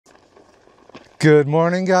Good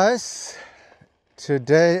morning, guys.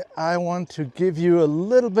 Today I want to give you a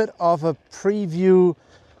little bit of a preview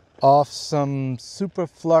of some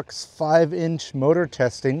SuperFlux 5-inch motor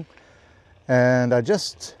testing, and I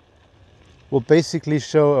just will basically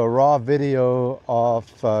show a raw video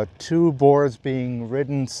of two boards being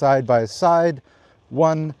ridden side by side,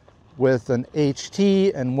 one with an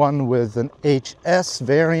HT and one with an HS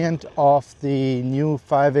variant of the new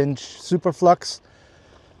 5-inch SuperFlux.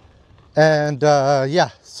 And yeah,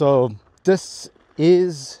 so this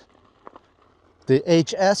is the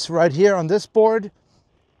HS right here on this board,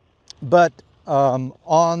 but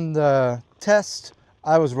on the test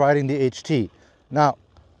I was riding the HT. Now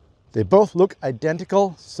they both look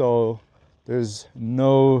identical, so there's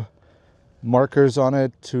no markers on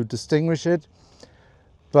it to distinguish it,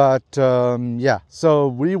 but yeah, so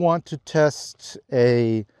we want to test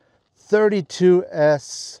a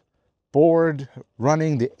 32S board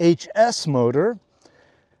running the HS motor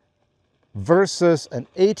versus an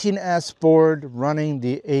 18S board running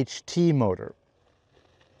the HT motor.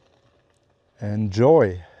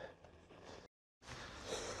 Enjoy.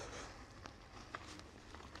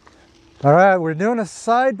 All right, we're doing a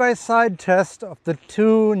side-by-side test of the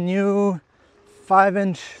two new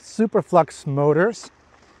 5-inch SuperFlux motors,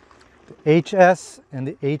 the HS and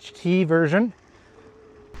the HT version.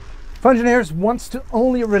 Fungineers wants to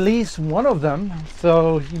only release one of them,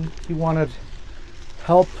 so he wanted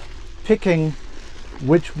help picking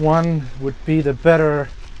which one would be the better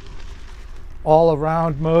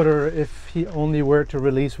all-around motor if he only were to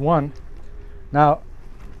release one. Now,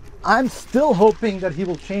 I'm still hoping that he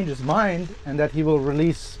will change his mind and that he will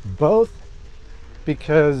release both,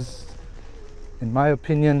 because in my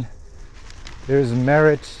opinion there's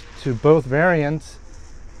merit to both variants.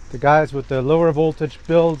 The guys with the lower voltage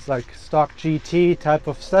builds, like stock GT type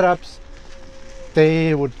of setups,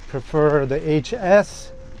 they would prefer the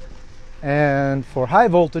HS, and for high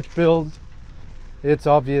voltage builds it's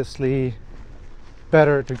obviously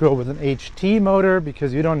better to go with an HT motor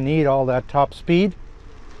because you don't need all that top speed.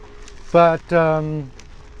 But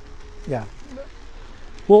yeah,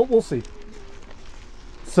 we'll see.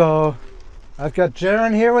 So I've got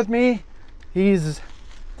Jaron here with me. He's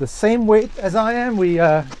the same weight as I am. We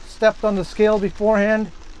stepped on the scale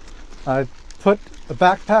beforehand. I put a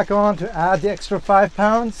backpack on to add the extra 5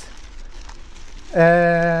 pounds,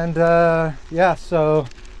 and yeah, so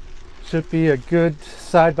should be a good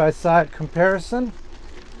side-by-side comparison.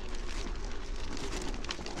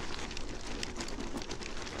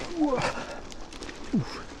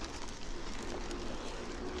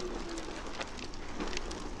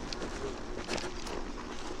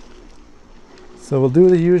 So we'll do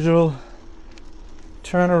the usual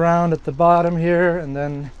turn around at the bottom here and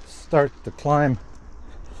then start the climb.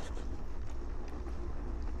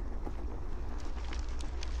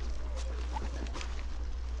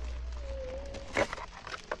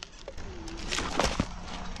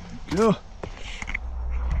 Go.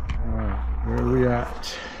 Where are we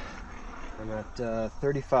at? I'm at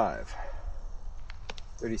 35,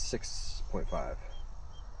 36.5.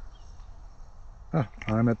 Oh,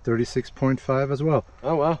 I'm at 36.5 as well.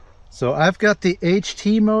 Oh wow. So I've got the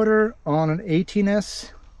HT motor on an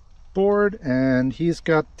 18S board, and he's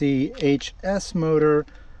got the HS motor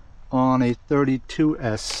on a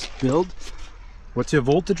 32S build. What's your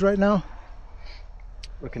voltage right now?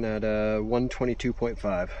 Looking at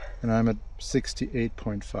 122.5. And I'm at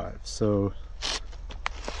 68.5. So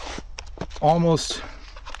almost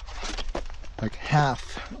like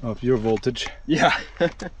half of your voltage. Yeah.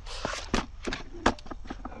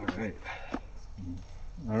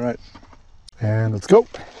 All right, and let's go.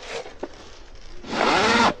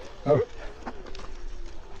 Oh.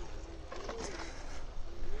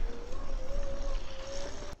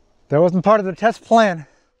 That wasn't part of the test plan.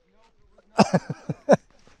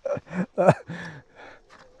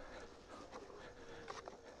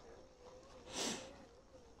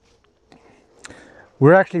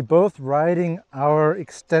 We're actually both riding our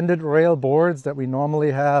extended rail boards that we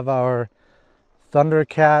normally have our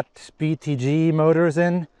Thundercat BTG motors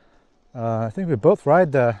in. I think we both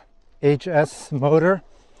ride the HS motor,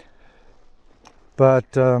 but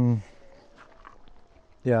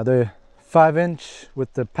yeah, the 5-inch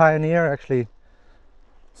with the Pioneer actually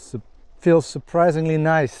feels surprisingly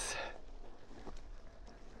nice.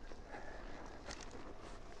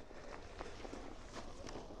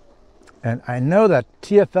 And I know that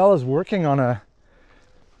TFL is working on a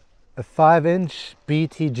 5-inch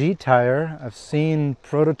BTG tire. I've seen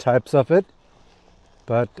prototypes of it,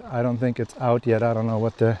 but I don't think it's out yet. I don't know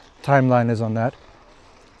what the timeline is on that.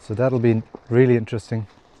 So that'll be really interesting.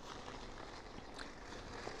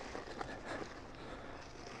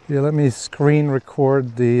 Yeah, let me screen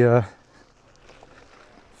record the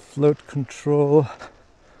float control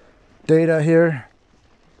data here.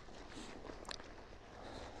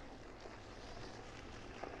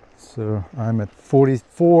 So I'm at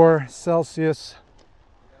 44 Celsius.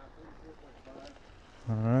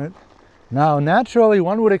 All right. Now, naturally,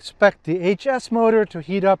 one would expect the HS motor to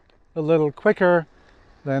heat up a little quicker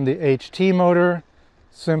than the HT motor,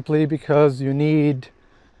 simply because you need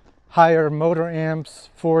higher motor amps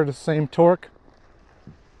for the same torque.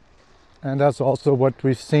 And that's also what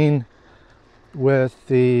we've seen with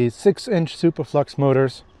the 6-inch SuperFlux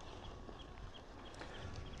motors.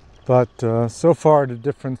 But so far the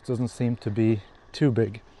difference doesn't seem to be too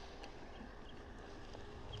big.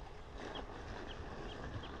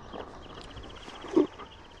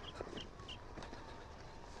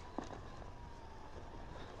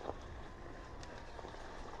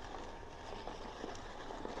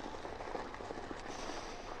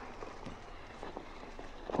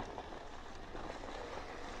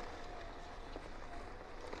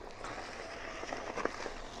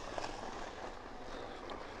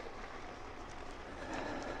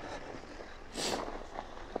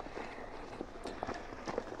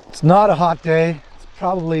 It's not a hot day. It's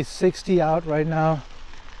probably 60 out right now.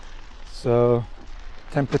 So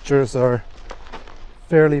temperatures are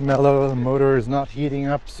fairly mellow. The motor is not heating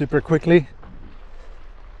up super quickly.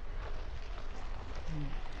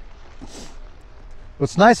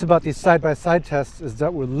 What's nice about these side-by-side tests is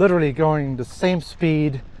that we're literally going the same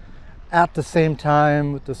speed at the same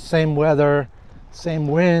time with the same weather, same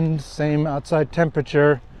wind, same outside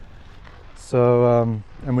temperature. So,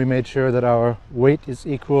 and we made sure that our weight is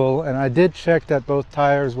equal. And I did check that both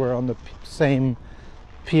tires were on the same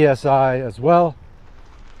PSI as well.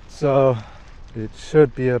 So it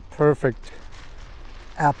should be a perfect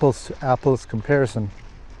apples to apples comparison.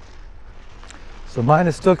 So mine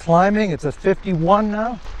is still climbing. It's at 51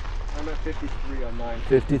 now. I'm at 53 on mine.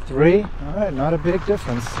 53. All right, not a big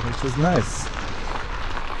difference, which is nice.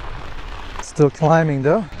 Still climbing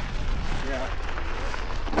though. Yeah.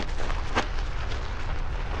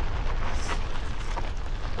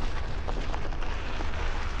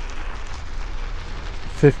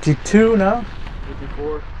 52 now. 54.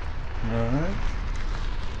 All right.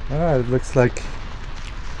 All right, it looks like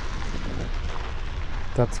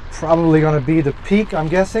that's probably going to be the peak, I'm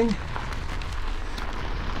guessing.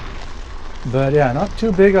 But yeah, not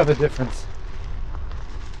too big of a difference.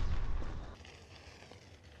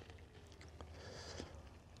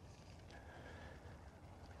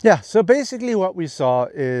 Yeah, so basically what we saw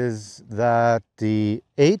is that the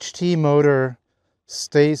HT motor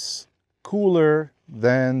stays cooler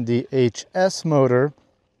than the HS motor.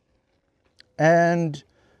 And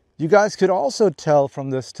you guys could also tell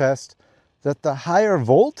from this test that the higher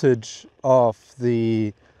voltage of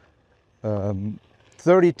the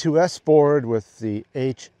 32S board with the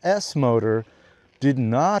HS motor did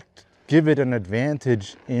not give it an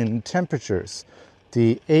advantage in temperatures.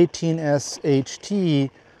 The 18S HT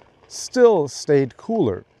still stayed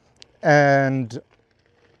cooler. And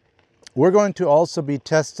we're going to also be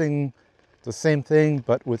testing the same thing,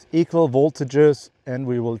 but with equal voltages, and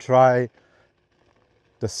we will try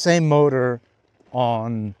the same motor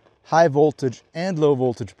on high voltage and low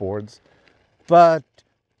voltage boards. But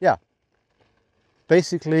yeah,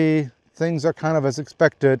 basically things are kind of as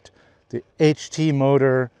expected. The HT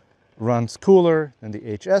motor runs cooler than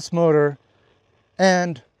the HS motor,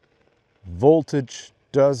 and voltage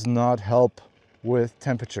does not help with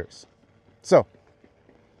temperatures. So,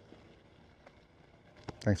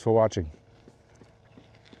 thanks for watching.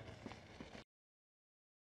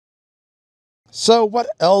 So what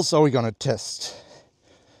else are we going to test?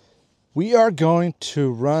 We are going to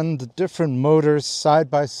run the different motors side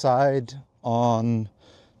by side on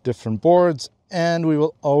different boards, and we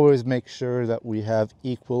will always make sure that we have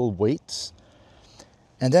equal weights.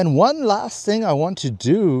 And then one last thing I want to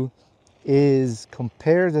do is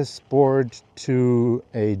compare this board to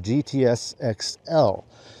a GTS XL.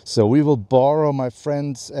 So we will borrow my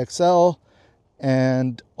friend's XL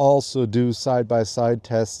and also do side-by-side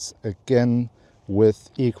tests again with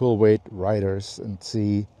equal weight riders and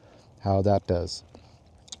see how that does.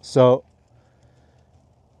 So,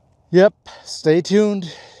 yep, stay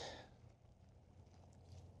tuned.